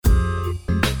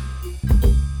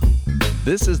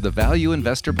This is the Value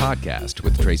Investor Podcast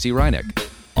with Tracy Reinick.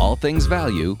 All things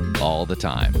value, all the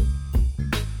time.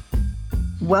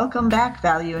 Welcome back,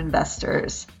 value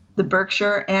investors. The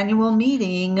Berkshire annual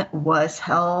meeting was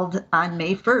held on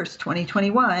May 1st,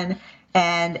 2021.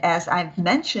 And as I've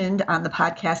mentioned on the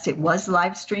podcast, it was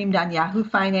live streamed on Yahoo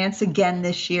Finance again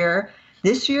this year.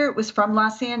 This year it was from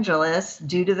Los Angeles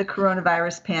due to the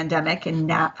coronavirus pandemic and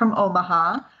not from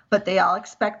Omaha. But they all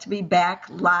expect to be back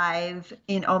live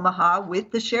in Omaha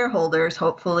with the shareholders,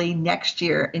 hopefully next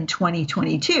year in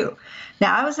 2022.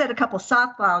 Now, I was at a couple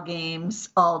softball games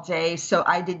all day, so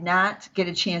I did not get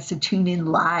a chance to tune in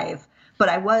live, but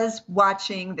I was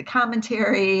watching the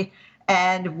commentary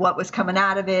and what was coming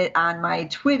out of it on my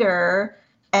Twitter.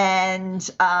 And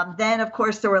then, of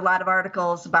course, there were a lot of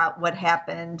articles about what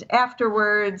happened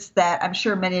afterwards that I'm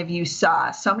sure many of you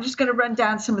saw. So I'm just going to run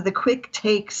down some of the quick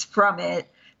takes from it.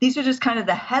 These are just kind of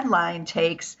the headline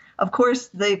takes. Of course,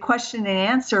 the question and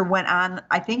answer went on,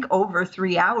 I think, over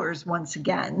 3 hours once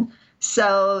again.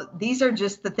 So these are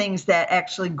just the things that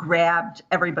actually grabbed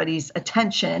everybody's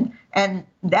attention. And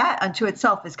that unto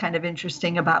itself is kind of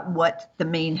interesting about what the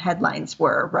main headlines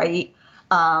were, right?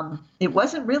 It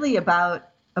wasn't really about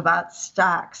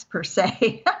stocks per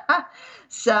se.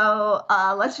 So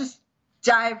let's just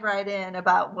dive right in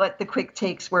about what the quick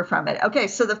takes were from it. Okay,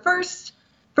 so the first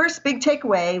big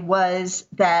takeaway was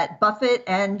that Buffett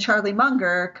and Charlie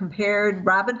Munger compared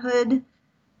Robinhood,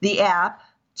 the app,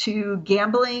 to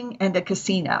gambling and a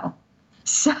casino.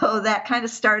 So that kind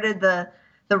of started the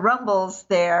rumbles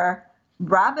there.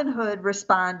 Robinhood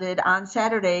responded on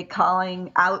Saturday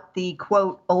calling out the,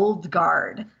 quote, old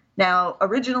guard. Now,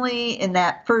 originally in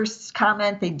that first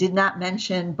comment, they did not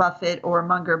mention Buffett or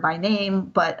Munger by name,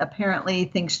 but apparently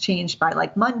things changed by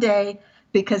like Monday,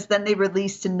 because then they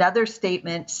released another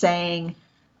statement saying,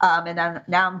 and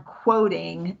now I'm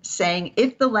quoting, saying,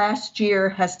 if the last year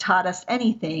has taught us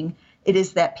anything, it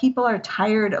is that people are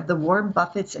tired of the Warren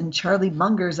Buffetts and Charlie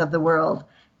Mungers of the world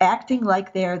acting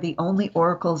like they're the only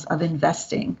oracles of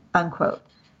investing, unquote.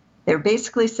 They're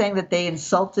basically saying that they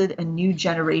insulted a new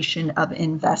generation of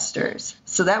investors.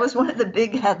 So that was one of the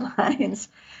big headlines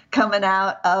coming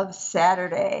out of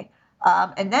Saturday.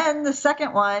 And then the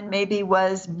second one maybe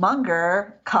was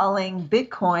Munger calling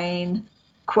Bitcoin,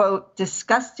 quote,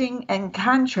 disgusting and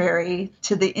contrary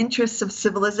to the interests of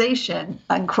civilization,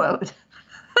 unquote.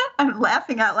 I'm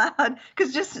laughing out loud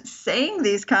because just saying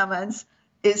these comments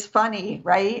is funny,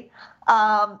 right?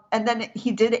 And then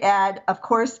he did add, of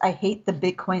course, I hate the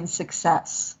Bitcoin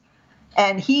success.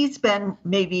 And he's been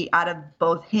maybe out of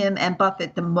both him and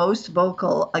Buffett the most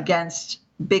vocal against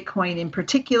Bitcoin in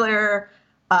particular.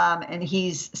 And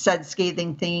he's said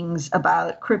scathing things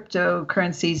about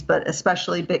cryptocurrencies, but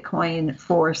especially Bitcoin,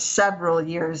 for several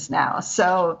years now.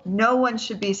 So no one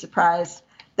should be surprised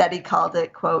that he called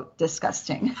it, quote,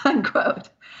 disgusting, unquote.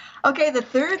 Okay, the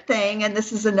third thing, and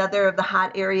this is another of the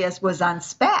hot areas, was on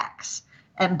SPACs.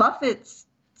 And Buffett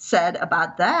said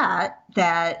about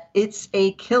that it's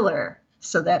a killer.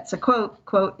 So that's a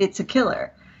quote, it's a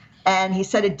killer. And he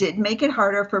said it did make it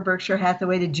harder for Berkshire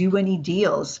Hathaway to do any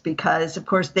deals because, of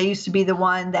course, they used to be the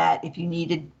one that if you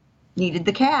needed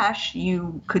the cash,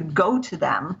 you could go to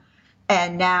them.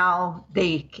 And now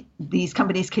these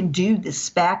companies can do this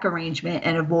SPAC arrangement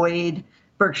and avoid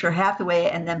Berkshire Hathaway.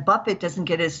 And then Buffett doesn't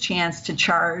get his chance to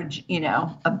charge,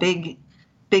 a big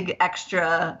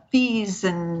extra fees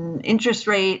and interest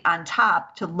rate on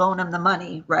top to loan him the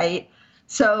money, right?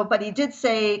 So, but he did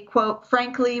say, quote,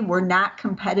 frankly, we're not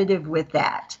competitive with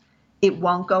that. It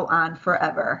won't go on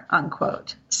forever,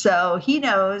 unquote. So he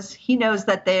knows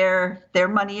that their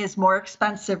money is more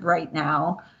expensive right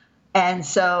now. And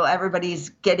so everybody's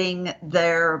getting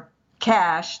their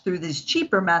cash through these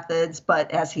cheaper methods.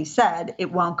 But as he said,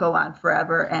 it won't go on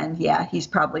forever. And yeah, he's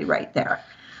probably right there.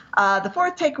 The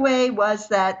fourth takeaway was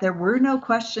that there were no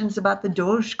questions about the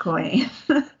Dogecoin.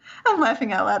 I'm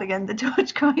laughing out loud again. The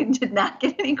Dogecoin did not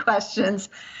get any questions.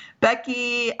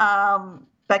 Becky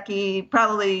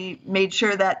probably made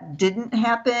sure that didn't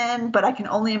happen, but I can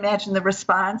only imagine the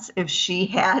response if she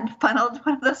had funneled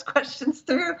one of those questions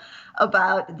through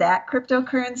about that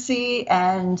cryptocurrency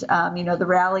and, the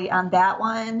rally on that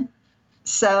one.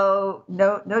 So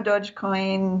no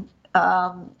Dogecoin,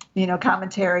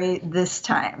 commentary this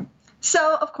time.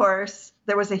 So, of course,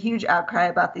 there was a huge outcry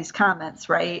about these comments,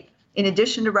 right? In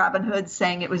addition to Robinhood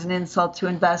saying it was an insult to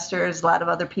investors, a lot of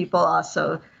other people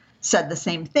also said the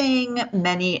same thing.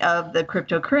 Many of the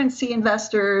cryptocurrency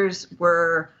investors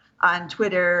were on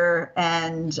Twitter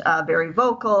and very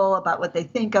vocal about what they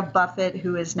think of Buffett,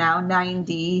 who is now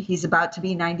 90. He's about to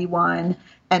be 91,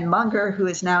 and Munger, who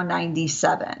is now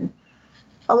 97.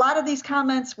 a lot of these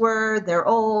comments were they're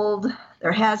old,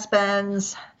 they're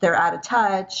has-beens, they're out of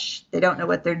touch, they don't know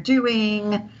what they're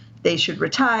doing, they should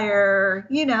retire,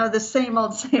 the same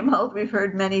old we've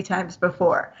heard many times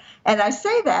before. And I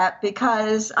say that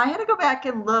because I had to go back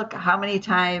and look how many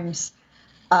times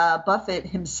Buffett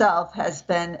himself has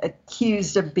been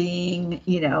accused of being,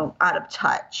 out of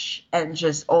touch and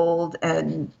just old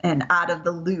and out of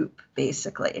the loop,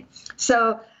 basically.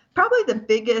 So probably the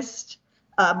biggest,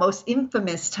 most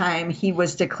infamous time he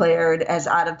was declared as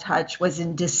out of touch was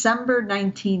in December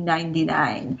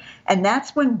 1999. And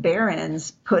that's when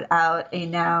Barron's put out a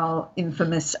now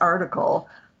infamous article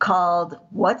called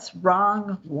 "What's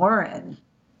Wrong, Warren?"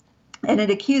 And it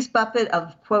accused Buffett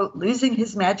of, quote, losing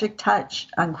his magic touch,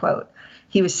 unquote.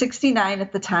 He was 69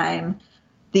 at the time.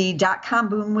 The dot-com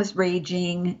boom was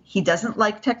raging. He doesn't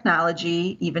like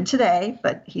technology, even today,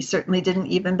 but he certainly didn't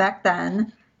even back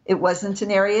then. It wasn't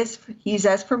an area he's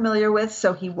as familiar with,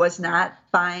 so he was not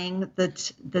buying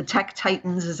the tech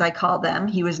titans, as I call them.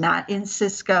 He was not in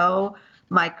Cisco,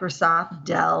 Microsoft,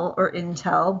 Dell, or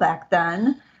Intel back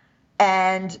then.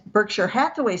 And Berkshire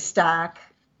Hathaway stock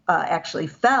actually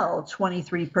fell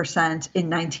 23% in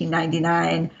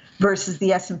 1999 versus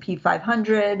the S&P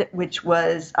 500, which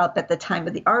was up at the time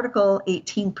of the article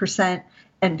 18%,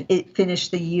 and it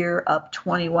finished the year up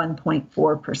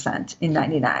 21.4% in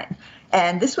 99.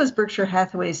 And this was Berkshire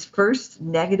Hathaway's first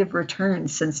negative return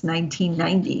since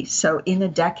 1990. So in a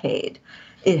decade,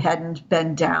 it hadn't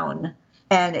been down,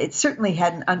 and it certainly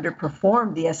hadn't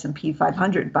underperformed the S&P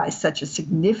 500 by such a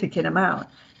significant amount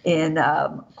in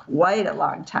quite a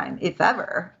long time, if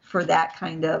ever, for that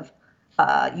kind of,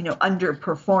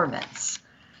 underperformance.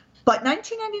 But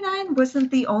 1999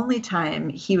 wasn't the only time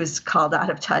he was called out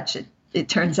of touch. It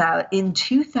turns out in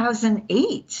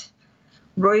 2008,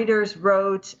 Reuters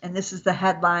wrote, and this is the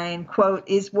headline, quote,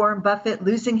 "Is Warren Buffett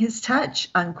losing his touch?"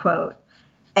 unquote.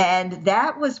 And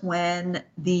that was when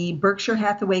the Berkshire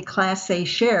Hathaway Class A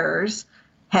shares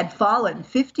had fallen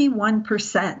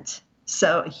 51%.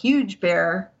 So a huge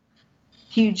bear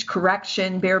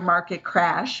market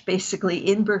crash, basically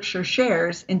in Berkshire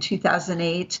shares in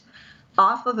 2008,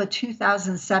 off of a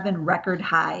 2007 record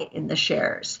high in the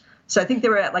shares. So I think they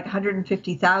were at like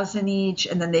 150,000 each,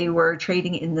 and then they were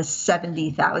trading in the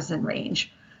 70,000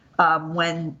 range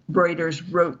when Reuters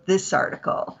wrote this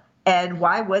article. And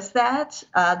why was that?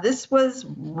 This was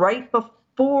right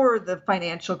before the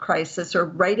financial crisis, or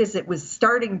right as it was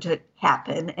starting to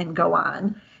happen and go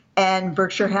on. And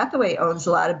Berkshire Hathaway owns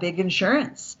a lot of big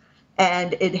insurance.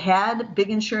 And it had big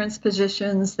insurance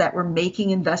positions that were making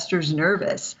investors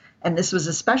nervous. And this was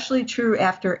especially true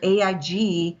after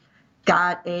AIG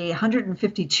got a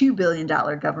 $152 billion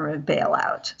government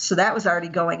bailout. So that was already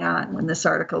going on when this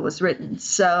article was written.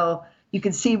 So you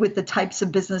can see with the types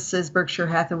of businesses Berkshire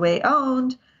Hathaway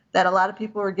owned that a lot of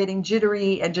people were getting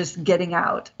jittery and just getting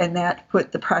out. And that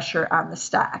put the pressure on the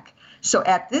stock. So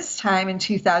at this time in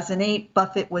 2008,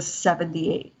 Buffett was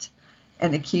 78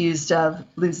 and accused of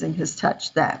losing his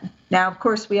touch then. Now, of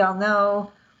course, we all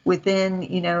know within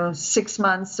 6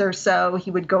 months or so, he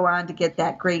would go on to get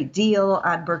that great deal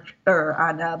on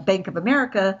Bank of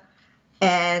America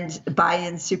and buy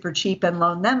in super cheap and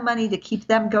loan them money to keep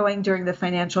them going during the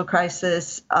financial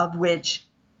crisis, of which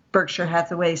Berkshire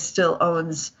Hathaway still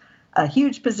owns a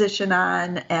huge position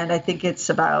on, and I think it's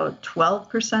about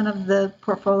 12% of the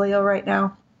portfolio right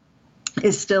now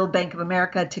is still Bank of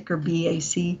America, ticker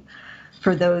BAC,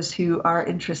 for those who are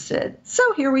interested.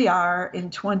 So here we are in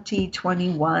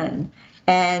 2021,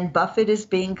 and Buffett is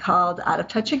being called out of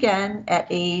touch again at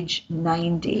age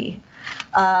 90.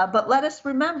 But let us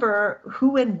remember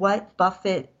who and what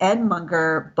Buffett and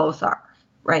Munger both are,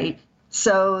 right?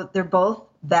 So they're both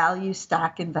value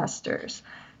stock investors.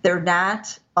 They're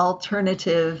not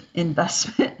alternative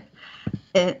investment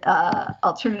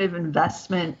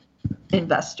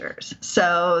investors.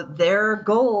 So their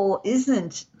goal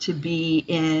isn't to be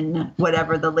in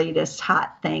whatever the latest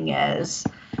hot thing is,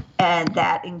 and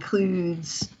that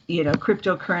includes,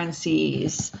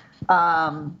 cryptocurrencies.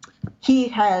 He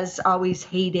has always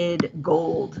hated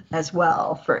gold as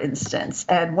well, for instance.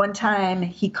 And one time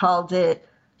he called it,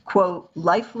 quote,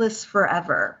 lifeless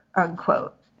forever,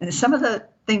 unquote. And some of the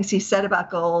things he said about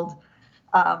gold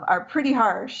are pretty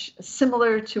harsh,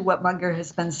 similar to what Munger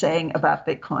has been saying about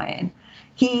Bitcoin.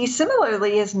 He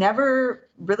similarly has never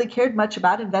really cared much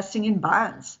about investing in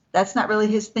bonds. That's not really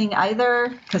his thing either,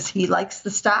 because he likes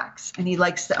the stocks and he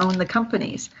likes to own the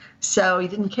companies. So he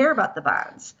didn't care about the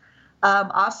bonds.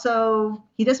 Also,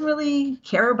 he doesn't really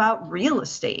care about real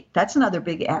estate. That's another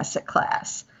big asset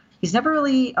class. He's never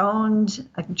really owned,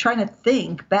 I'm trying to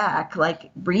think back,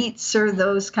 like REITs or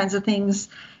those kinds of things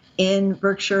in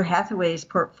Berkshire Hathaway's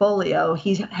portfolio.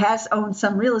 He has owned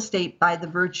some real estate by the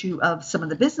virtue of some of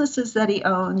the businesses that he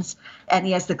owns, and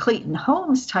he has the Clayton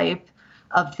Homes type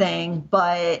of thing,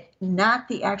 but not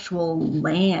the actual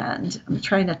land. I'm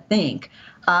trying to think.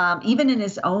 Even in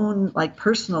his own like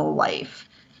personal life,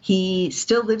 he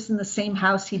still lives in the same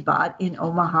house he bought in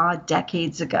Omaha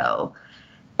decades ago.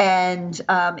 And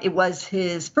it was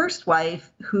his first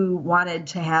wife who wanted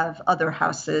to have other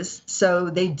houses. So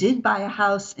they did buy a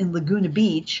house in Laguna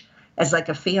Beach as like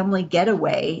a family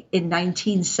getaway in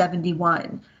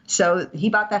 1971. So he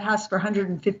bought that house for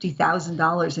 $150,000 in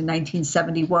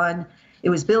 1971.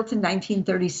 It was built in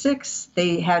 1936.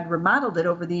 They had remodeled it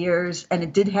over the years, and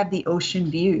it did have the ocean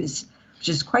views, which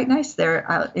is quite nice there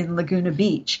out in Laguna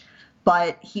Beach.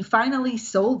 But he finally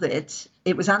sold it.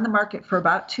 It was on the market for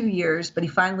about 2 years, but he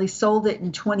finally sold it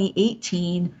in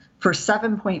 2018 for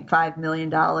 $7.5 million,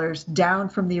 down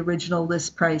from the original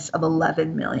list price of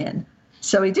 $11 million.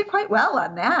 So he did quite well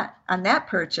on that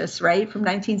purchase, right? From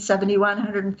 1971,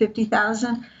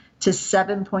 $150,000 to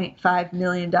 $7.5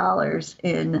 million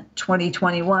in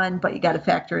 2021. But you got to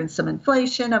factor in some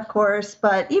inflation, of course,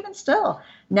 but even still,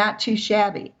 not too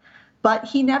shabby. But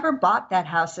he never bought that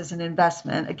house as an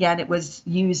investment. Again, it was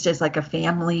used as like a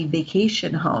family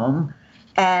vacation home.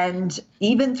 And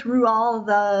even through all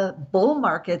the bull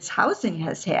markets housing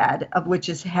has had, of which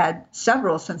has had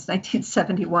several since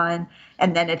 1971,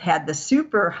 and then it had the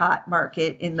super hot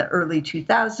market in the early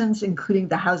 2000s, including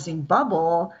the housing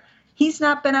bubble, he's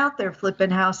not been out there flipping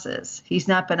houses. He's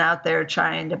not been out there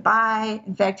trying to buy.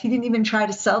 In fact, he didn't even try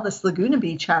to sell this Laguna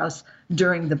Beach house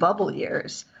during the bubble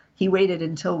years. He waited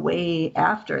until way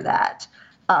after that.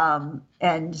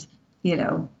 And, you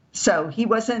know, so he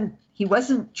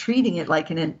wasn't treating it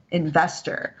like an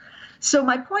investor. So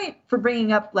my point for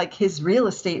bringing up like his real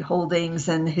estate holdings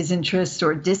and his interest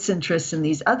or disinterest in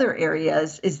these other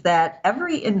areas is that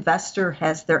every investor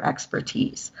has their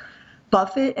expertise.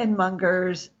 Buffett and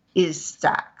Munger's is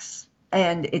stocks,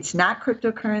 and it's not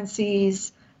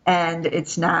cryptocurrencies, and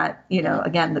it's not, you know,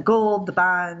 again, the gold, the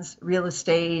bonds, real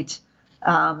estate.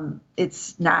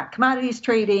 It's not commodities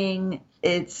trading,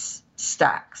 it's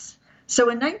stocks. So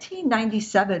in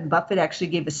 1997, Buffett actually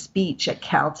gave a speech at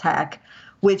Caltech,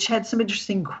 which had some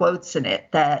interesting quotes in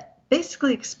it that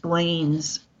basically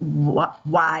explains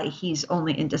why he's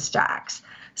only into stocks.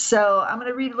 So I'm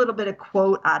going to read a little bit of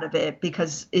quote out of it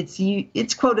because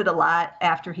it's quoted a lot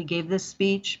after he gave this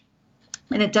speech.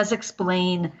 And it does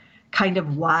explain kind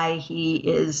of why he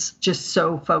is just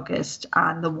so focused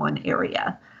on the one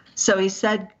area. So he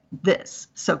said this,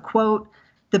 so quote,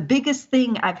 "The biggest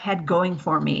thing I've had going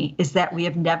for me is that we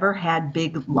have never had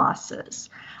big losses.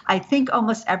 I think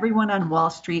almost everyone on Wall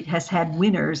Street has had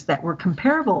winners that were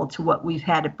comparable to what we've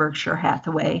had at Berkshire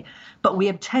Hathaway, but we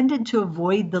have tended to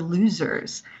avoid the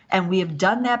losers, and we have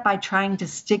done that by trying to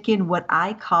stick in what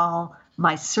I call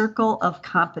my circle of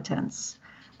competence.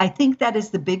 I think that is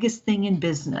the biggest thing in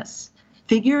business,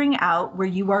 figuring out where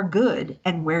you are good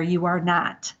and where you are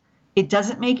not. It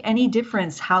doesn't make any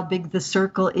difference how big the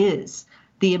circle is.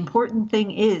 The important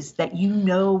thing is that you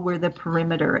know where the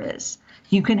perimeter is.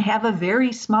 You can have a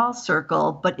very small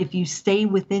circle, but if you stay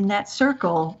within that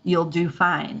circle, you'll do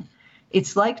fine.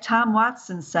 It's like Tom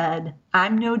Watson said,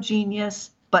 I'm no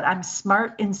genius, but I'm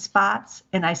smart in spots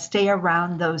and I stay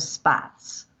around those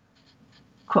spots."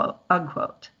 Quote,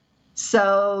 unquote.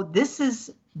 So this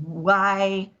is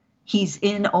why he's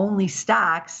in only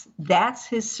stocks. That's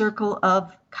his circle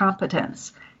of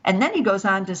competence. And then he goes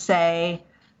on to say,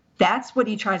 that's what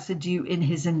he tries to do in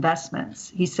his investments.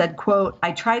 He said, quote,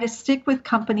 "I try to stick with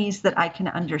companies that I can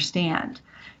understand.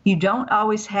 You don't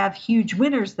always have huge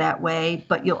winners that way,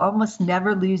 but you'll almost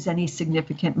never lose any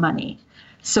significant money.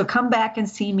 So come back and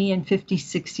see me in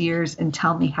 56 years and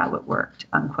tell me how it worked,"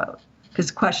 unquote. Because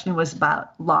the question was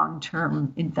about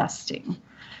long-term investing.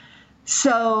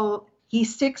 So he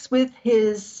sticks with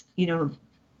his,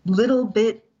 little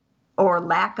bit or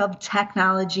lack of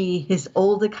technology, his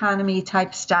old economy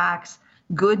type stocks,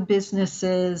 good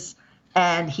businesses,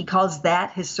 and he calls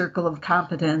that his circle of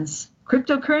competence.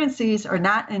 Cryptocurrencies are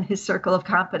not in his circle of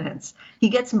competence. He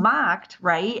gets mocked,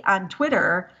 right, on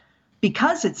Twitter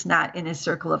because it's not in his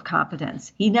circle of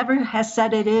competence. He never has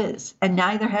said it is, and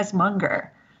neither has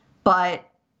Munger. But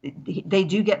they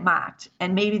do get mocked,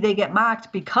 and maybe they get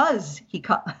mocked because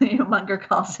Munger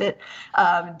calls it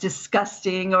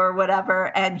disgusting or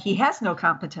whatever, and he has no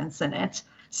competence in it.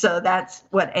 So that's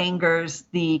what angers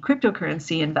the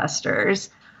cryptocurrency investors.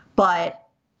 But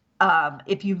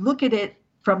if you look at it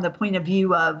from the point of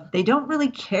view of they don't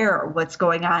really care what's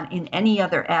going on in any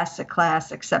other asset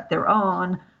class except their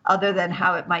own, other than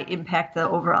how it might impact the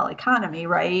overall economy,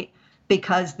 right?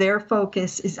 because their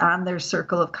focus is on their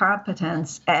circle of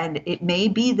competence. And it may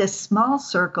be this small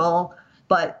circle,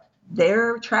 but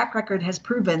their track record has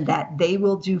proven that they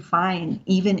will do fine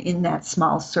even in that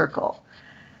small circle.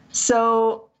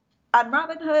 So on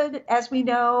Robinhood, as we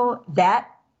know, that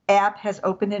app has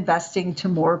opened investing to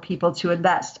more people to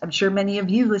invest. I'm sure many of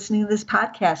you listening to this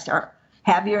podcast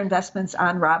have your investments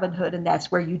on Robinhood, and that's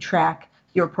where you track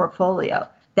your portfolio.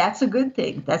 That's a good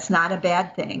thing. That's not a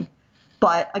bad thing.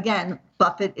 But again,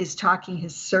 Buffett is talking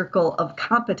his circle of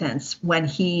competence when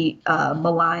he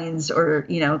maligns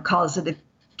or, calls it a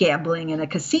gambling in a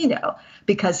casino,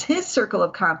 because his circle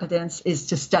of competence is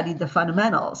to study the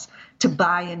fundamentals, to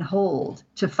buy and hold,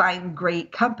 to find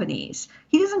great companies.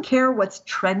 He doesn't care what's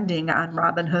trending on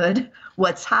Robinhood,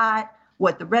 what's hot,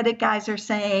 what the Reddit guys are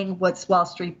saying, what's Wall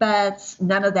Street Bets,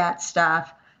 none of that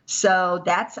stuff. So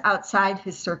that's outside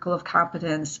his circle of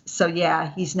competence. So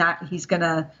yeah, he's going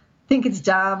to think it's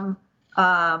dumb.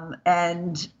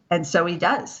 And so he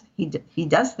does. He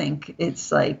does think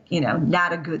it's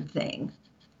not a good thing.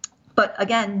 But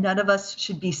again, none of us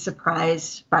should be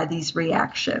surprised by these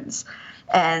reactions.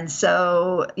 And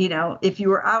so, if you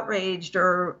were outraged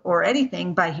or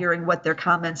anything by hearing what their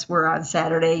comments were on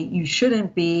Saturday, you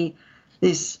shouldn't be.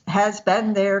 This has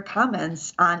been their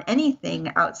comments on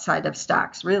anything outside of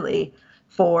stocks, really,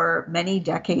 for many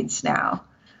decades now.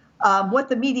 What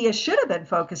the media should have been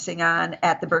focusing on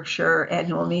at the Berkshire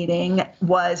annual meeting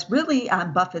was really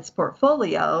on Buffett's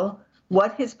portfolio,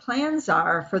 what his plans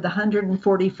are for the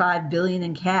 $145 billion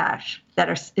in cash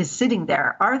that is sitting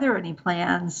there. Are there any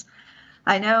plans?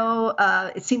 I know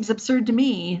it seems absurd to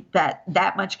me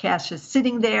that much cash is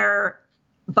sitting there.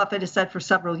 Buffett has said for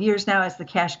several years now, as the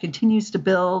cash continues to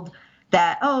build,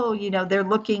 that, they're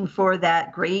looking for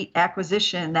that great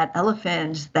acquisition, that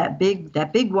elephant, that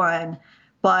big one.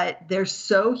 But they're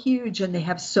so huge and they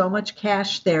have so much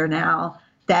cash there now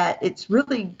that it's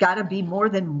really got to be more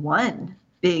than one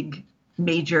big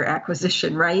major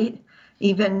acquisition, right?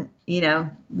 Even,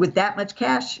 with that much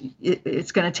cash,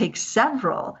 it's going to take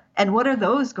several. And what are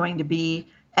those going to be?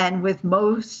 And with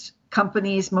most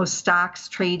companies, most stocks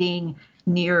trading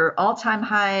near all-time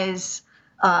highs,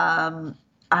 how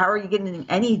are you getting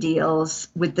any deals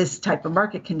with this type of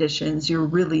market conditions? You're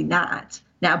really not.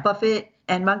 Now, Buffett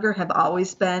and Munger have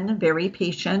always been very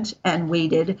patient and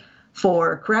waited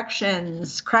for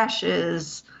corrections,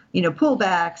 crashes,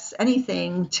 pullbacks,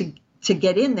 anything to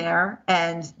get in there.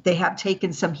 And they have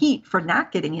taken some heat for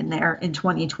not getting in there in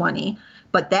 2020.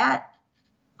 But that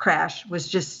crash was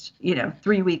just,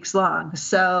 3 weeks long.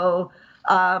 So,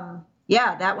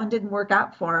 that one didn't work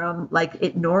out for them like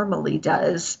it normally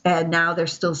does. And now they're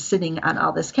still sitting on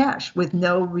all this cash with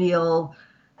no real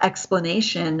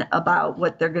explanation about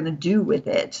what they're going to do with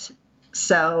it.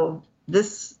 So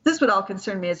this would all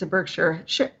concern me as a Berkshire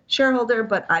shareholder,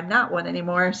 but I'm not one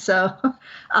anymore. So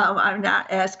I'm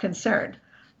not as concerned.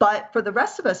 But for the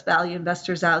rest of us value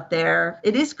investors out there,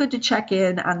 it is good to check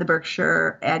in on the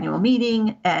Berkshire annual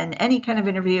meeting and any kind of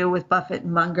interview with Buffett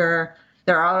and Munger.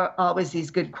 There are always these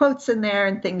good quotes in there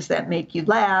and things that make you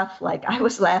laugh, like I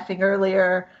was laughing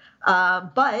earlier.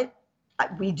 But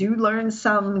we do learn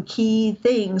some key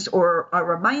things or are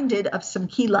reminded of some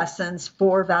key lessons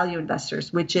for value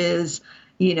investors, which is,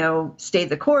 stay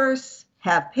the course,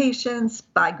 have patience,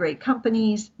 buy great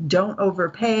companies, don't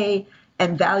overpay,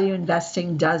 and value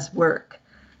investing does work.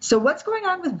 So what's going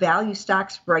on with value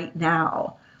stocks right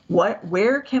now?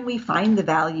 Where can we find the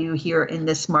value here in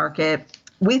this market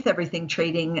with everything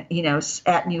trading,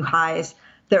 at new highs?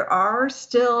 There are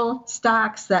still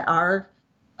stocks that are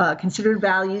considered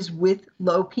values with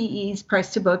low PEs,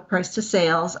 price to book, price to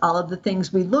sales, all of the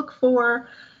things we look for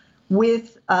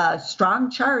with strong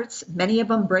charts, many of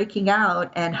them breaking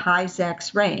out and high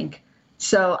Zacks rank.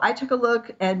 So I took a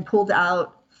look and pulled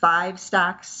out 5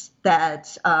 stocks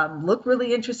that look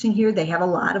really interesting here. They have a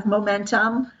lot of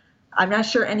momentum. I'm not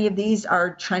sure any of these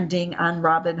are trending on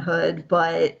Robinhood,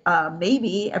 but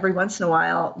maybe every once in a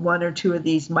while, 1 or 2 of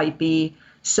these might be.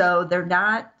 So they're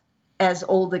not as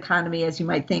old economy as you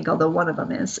might think, although one of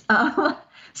them is.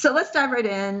 So let's dive right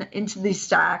into these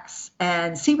stocks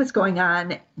and see what's going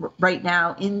on right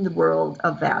now in the world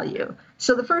of value.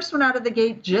 So the first one out of the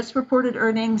gate just reported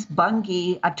earnings,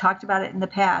 Bunge. I've talked about it in the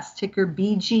past, ticker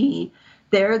BG.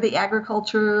 They're the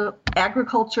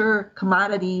agriculture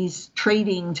commodities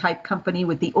trading type company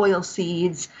with the oil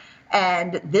seeds.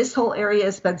 And this whole area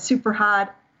has been super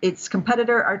hot. Its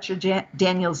competitor, Archer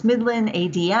Daniels Midland,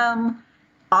 ADM,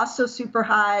 also super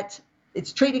hot.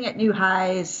 It's trading at new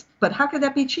highs. But how could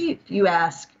that be cheap, you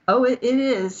ask? Oh, it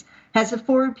is. Has a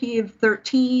forward P of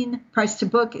 13. Price to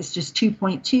book is just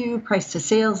 2.2. Price to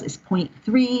sales is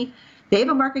 0.3. They have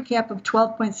a market cap of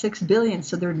 12.6 billion,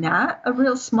 so they're not a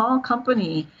real small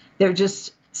company. They're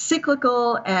just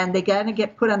cyclical, and they got to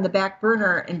get put on the back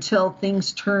burner until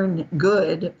things turn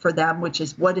good for them, which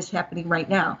is what is happening right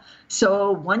now.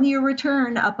 So 1 year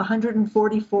return up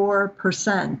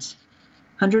 144%.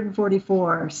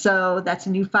 144. So that's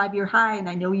a new 5-year high. And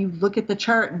I know you look at the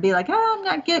chart and be like, oh, I'm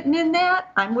not getting in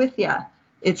that. I'm with you.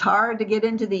 It's hard to get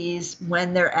into these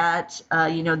when they're at,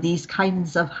 these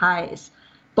kinds of highs.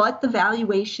 But the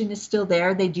valuation is still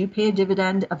there. They do pay a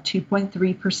dividend of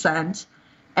 2.3%.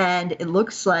 And it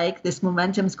looks like this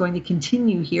momentum is going to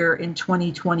continue here in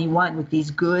 2021 with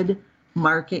these good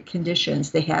market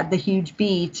conditions. They had the huge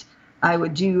beat. I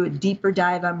would do a deeper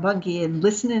dive on Bunge and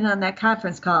listen in on that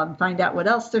conference call and find out what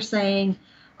else they're saying.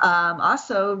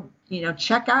 Also,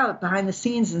 check out behind the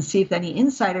scenes and see if any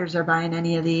insiders are buying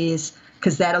any of these,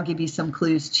 because that'll give you some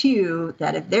clues too,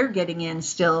 that if they're getting in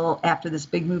still after this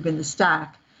big move in the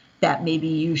stock, that maybe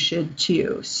you should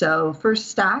too. So first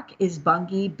stock is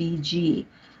Bunge BG.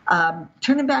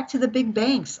 Turning back to the big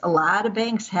banks, a lot of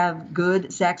banks have good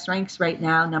Zacks ranks right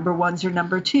now, number ones or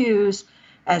number twos.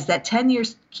 As that 10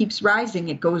 years keeps rising,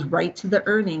 it goes right to the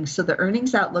earnings. So the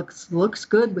earnings outlook looks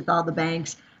good with all the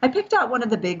banks. I picked out one of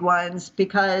the big ones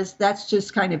because that's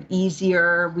just kind of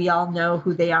easier. We all know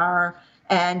who they are.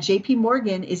 And JP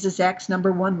Morgan is a Zacks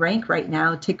number one rank right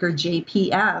now, ticker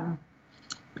JPM.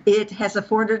 It has a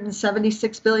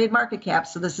 476 billion market cap.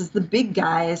 So this is the big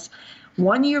guys.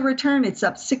 1 year return, it's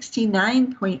up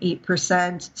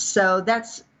 69.8%. So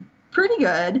that's pretty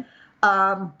good.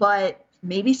 But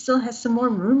maybe still has some more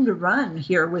room to run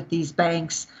here with these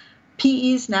banks.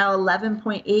 PE is now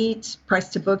 11.8, price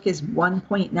to book is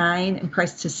 1.9, and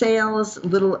price to sales, a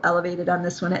little elevated on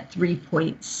this one at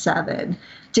 3.7.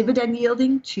 Dividend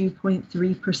yielding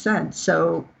 2.3%.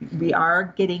 So we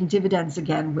are getting dividends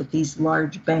again with these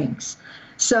large banks.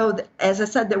 So as I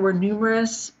said, there were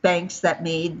numerous banks that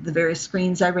made the various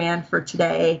screens I ran for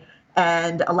today.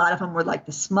 And a lot of them were like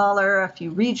the smaller, a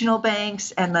few regional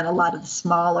banks, and then a lot of the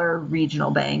smaller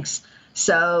regional banks.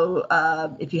 So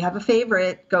if you have a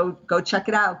favorite, go check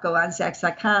it out. Go on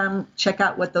Zacks.com, check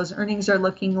out what those earnings are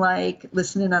looking like,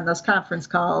 listen in on those conference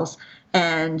calls,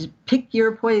 and pick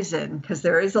your poison, because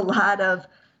there is a lot of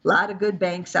good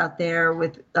banks out there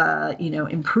with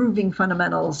improving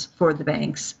fundamentals for the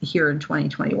banks here in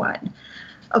 2021.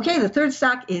 Okay, the third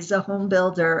stock is a home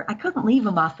builder. I couldn't leave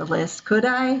them off the list, could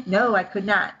I? No, I could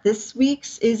not. This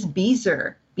week's is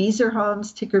Beazer. Beazer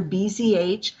Homes, ticker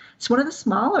BZH. It's one of the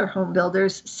smaller home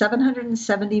builders,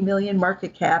 770 million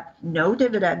market cap, no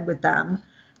dividend with them.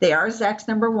 They are Zacks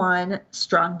number one,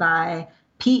 strong buy.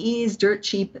 PE is dirt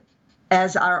cheap,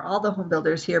 as are all the home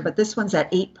builders here, but this one's at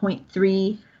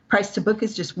 8.3. Price to book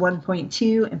is just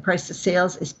 1.2, and price to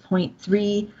sales is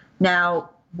 0.3.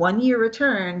 Now, 1 year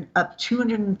return up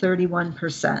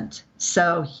 231%.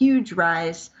 So huge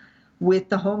rise with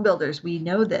the home builders. We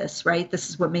know this, right? This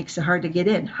is what makes it hard to get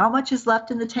in. How much is left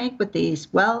in the tank with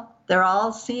these? Well, they're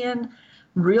all seeing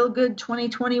real good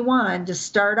 2021 to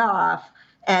start off.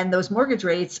 And those mortgage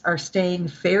rates are staying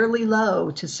fairly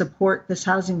low to support this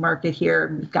housing market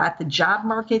here. We've got the job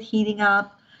market heating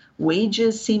up.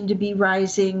 Wages seem to be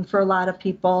rising for a lot of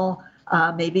people.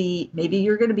 Maybe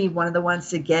you're going to be one of the ones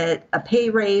to get a pay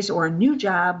raise or a new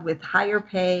job with higher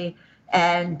pay,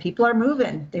 and people are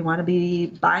moving. They want to be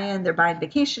buying. They're buying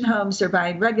vacation homes. They're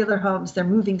buying regular homes. They're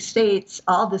moving states.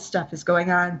 All this stuff is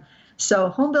going on. So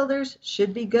home builders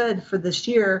should be good for this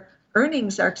year.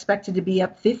 Earnings are expected to be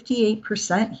up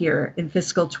 58% here in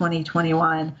fiscal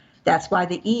 2021. That's why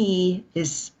the E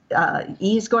is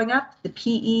going up. The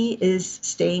PE is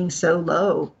staying so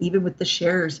low, even with the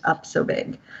shares up so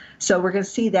big. So we're going to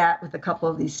see that with a couple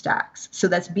of these stocks. So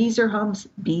that's Beazer Homes,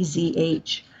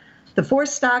 BZH. The fourth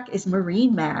stock is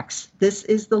MarineMax. This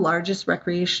is the largest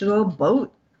recreational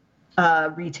boat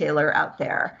retailer out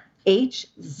there.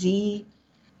 HZO.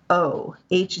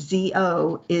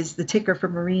 HZO is the ticker for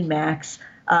MarineMax.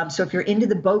 So if you're into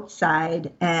the boat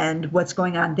side and what's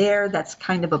going on there, that's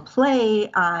kind of a play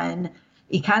on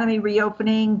economy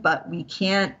reopening, but we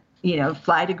can't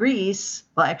fly to Greece.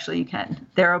 Well, actually, you can.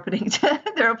 They're opening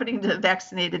to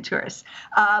vaccinated tourists.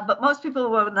 But most people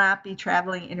will not be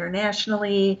traveling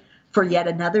internationally for yet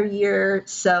another year.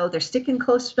 So they're sticking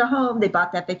closer to home. They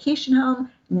bought that vacation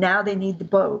home. Now they need the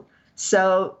boat.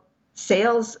 So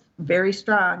sales very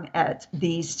strong at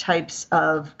these types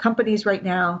of companies right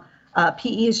now.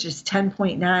 PE is just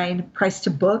 10.9. Price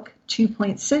to book,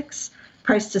 2.6.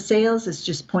 Price to sales is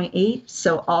just 0.8.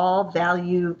 So all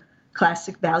value,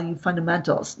 classic value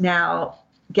fundamentals. Now,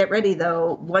 get ready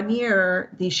though. 1 year,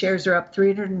 these shares are up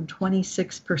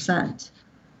 326%.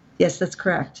 Yes, that's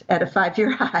correct, at a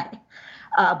 5-year high.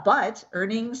 But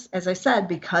earnings, as I said,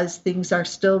 because things are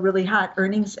still really hot,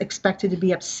 earnings expected to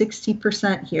be up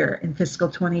 60% here in fiscal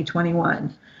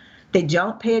 2021. They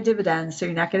don't pay a dividend, so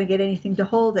you're not going to get anything to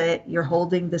hold it. You're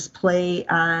holding this play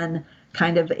on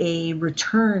kind of a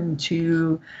return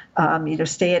to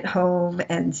stay at home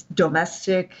and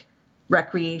domestic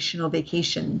recreational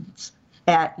vacations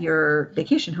at your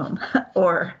vacation home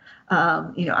or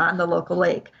on the local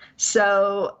lake.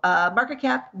 So market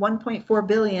cap 1.4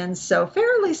 billion, so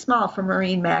fairly small for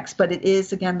MarineMax, but it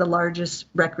is again the largest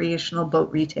recreational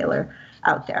boat retailer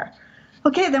out there.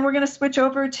 Okay, then we're going to switch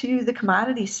over to the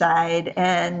commodity side,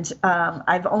 and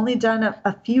I've only done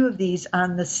a few of these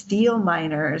on the steel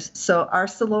miners. So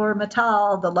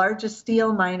ArcelorMittal, the largest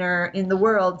steel miner in the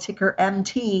world, ticker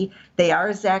MT, they are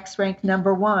Zacks ranked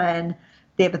number one.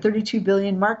 They have a 32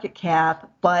 billion market cap,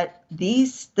 but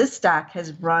this stock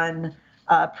has run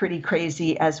pretty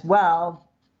crazy as well.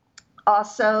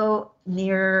 Also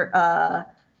near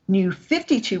new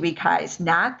 52-week highs,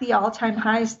 not the all-time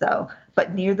highs though,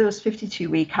 but near those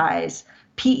 52-week highs.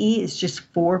 PE is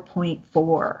just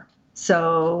 4.4.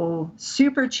 So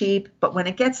super cheap, but when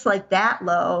it gets like that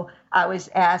low, I always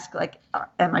ask, like,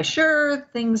 am I sure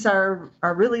things are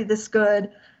really this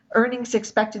good? Earnings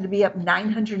expected to be up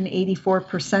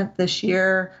 984% this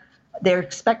year. They're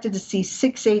expected to see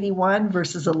 681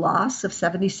 versus a loss of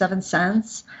 77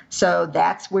 cents. So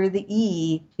that's where the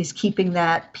E is keeping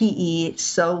that PE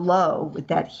so low with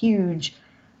that huge,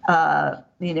 that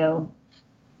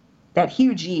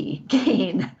huge E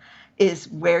gain is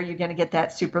where you're going to get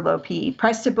that super low PE.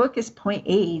 Price to book is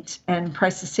 0.8 and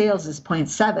price to sales is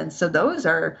 0.7. So those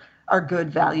are good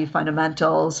value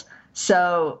fundamentals.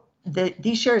 So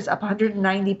these shares up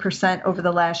 190% over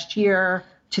the last year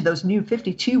to those new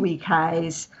 52-week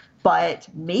highs, but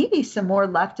maybe some more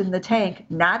left in the tank.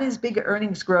 Not as big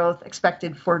earnings growth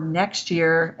expected for next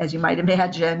year, as you might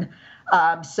imagine.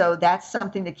 So that's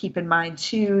something to keep in mind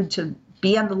too, to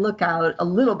be on the lookout a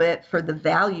little bit for the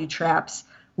value traps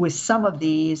with some of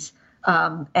these,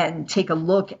 and take a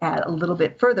look at a little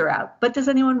bit further out. But does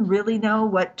anyone really know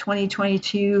what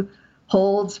 2022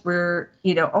 holds? We're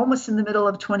almost in the middle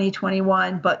of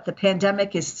 2021, but the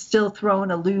pandemic is still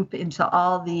throwing a loop into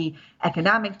all the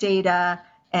economic data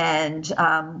and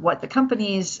what the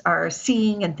companies are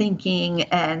seeing and thinking.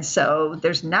 And so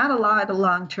there's not a lot of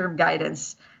long-term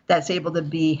guidance that's able to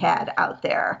be had out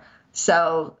there.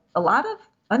 So a lot of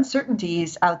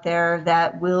uncertainties out there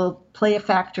that will play a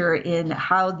factor in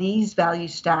how these value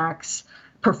stocks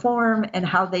perform and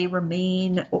how they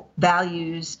remain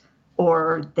values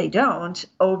or they don't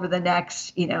over the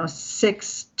next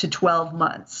 6 to 12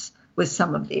 months with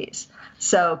some of these.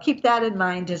 So keep that in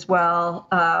mind as well.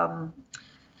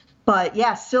 But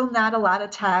yeah, still not a lot of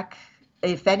tech,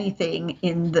 if anything,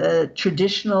 in the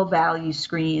traditional value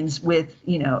screens with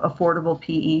affordable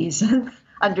PEs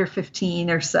under 15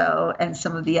 or so, and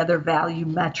some of the other value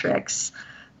metrics.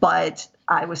 But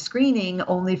I was screening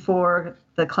only for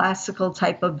the classical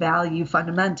type of value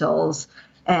fundamentals,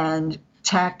 and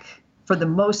tech, for the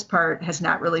most part, has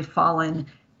not really fallen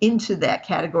into that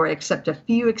category, except a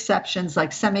few exceptions like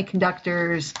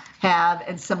semiconductors have,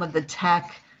 and some of the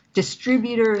tech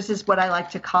distributors is what I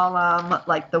like to call them,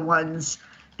 like the ones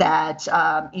that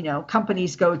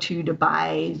companies go to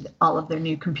buy all of their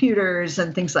new computers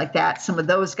and things like that. Some of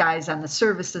those guys on the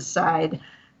services side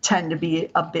tend to be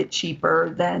a bit cheaper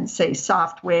than, say,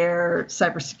 software,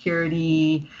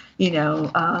 cybersecurity,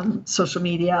 social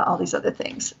media, all these other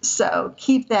things. So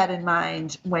keep that in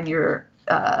mind when you're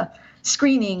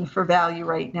screening for value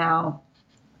right now.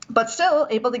 But still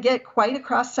able to get quite a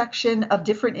cross-section of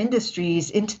different industries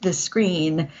into the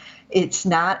screen. It's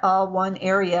not all one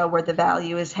area where the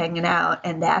value is hanging out,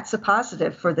 and that's a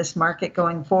positive for this market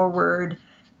going forward,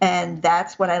 and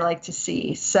that's what I like to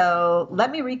see. So let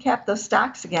me recap those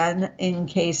stocks again in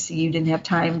case you didn't have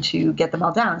time to get them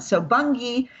all down. So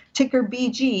Bunge, ticker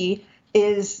BG,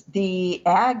 is the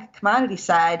ag commodity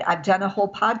side. I've done a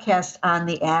whole podcast on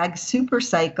the ag super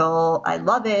cycle. I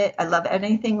love it. I love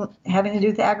anything having to do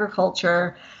with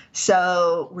agriculture.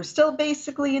 So we're still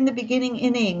basically in the beginning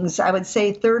innings, I would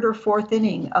say third or fourth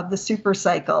inning of the super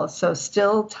cycle. So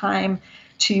still time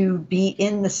to be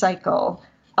in the cycle.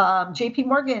 JP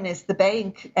Morgan is the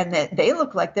bank, and they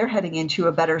look like they're heading into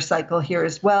a better cycle here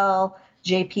as well.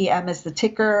 JPM is the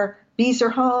ticker.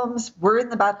 Beazer Homes, we're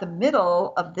in about the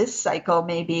middle of this cycle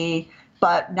maybe,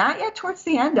 but not yet towards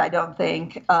the end, I don't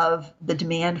think, of the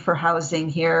demand for housing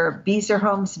here. Beazer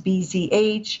Homes,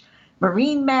 BZH.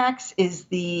 MarineMax is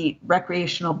the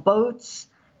recreational boats,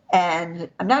 And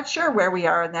I'm not sure where we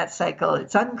are in that cycle.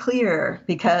 It's unclear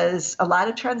because a lot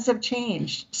of trends have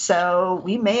changed. So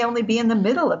we may only be in the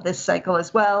middle of this cycle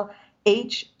as well.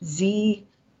 HZ0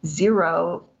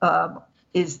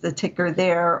 is the ticker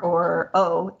there, or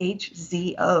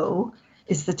HZO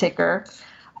is the ticker.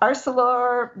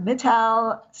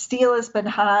 ArcelorMittal steel has been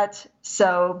hot,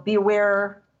 so be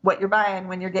aware what you're buying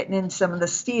when you're getting in some of the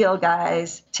steel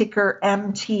guys. Ticker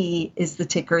MT is the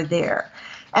ticker there.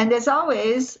 And as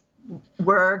always,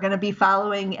 we're going to be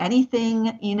following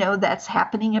anything, that's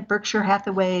happening at Berkshire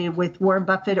Hathaway with Warren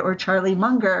Buffett or Charlie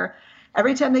Munger.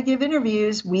 Every time they give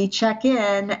interviews, we check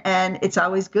in, and it's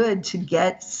always good to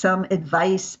get some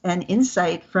advice and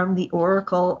insight from the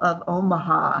Oracle of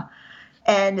Omaha.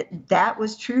 And that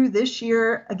was true this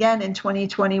year, again, in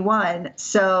 2021.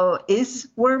 So is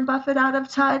Warren Buffett out of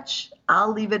touch?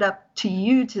 I'll leave it up to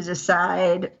you to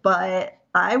decide, but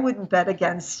I wouldn't bet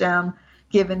against him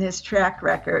given his track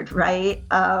record, right?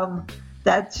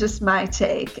 That's just my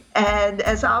take. And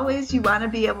as always, you want to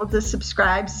be able to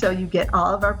subscribe so you get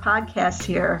all of our podcasts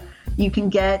here. You can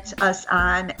get us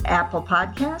on Apple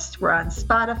Podcasts, we're on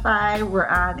Spotify, we're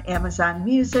on Amazon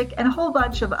Music, and a whole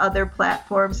bunch of other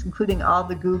platforms, including all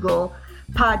the Google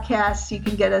podcasts. You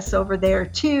can get us over there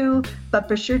too, but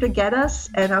be sure to get us,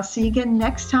 and I'll see you again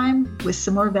next time with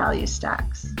some more value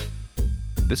stocks.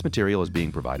 This material is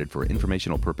being provided for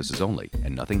informational purposes only,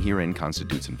 and nothing herein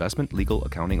constitutes investment, legal,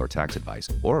 accounting, or tax advice,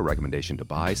 or a recommendation to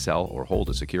buy, sell, or hold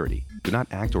a security. Do not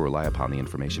act or rely upon the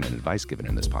information and advice given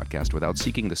in this podcast without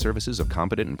seeking the services of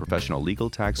competent and professional legal,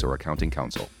 tax, or accounting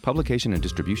counsel. Publication and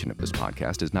distribution of this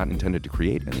podcast is not intended to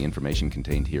create, and the information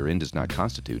contained herein does not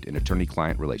constitute an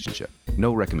attorney-client relationship.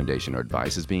 No recommendation or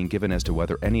advice is being given as to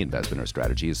whether any investment or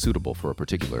strategy is suitable for a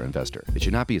particular investor. It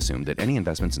should not be assumed that any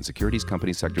investments in securities,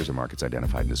 companies, sectors, or markets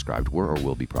identified and described were or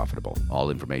will be profitable.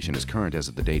 All information is current as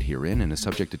of the date herein and is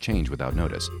subject to change without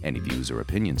notice. Any views or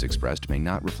opinions expressed may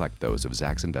not reflect those of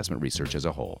Zacks Investment Research as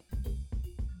a whole.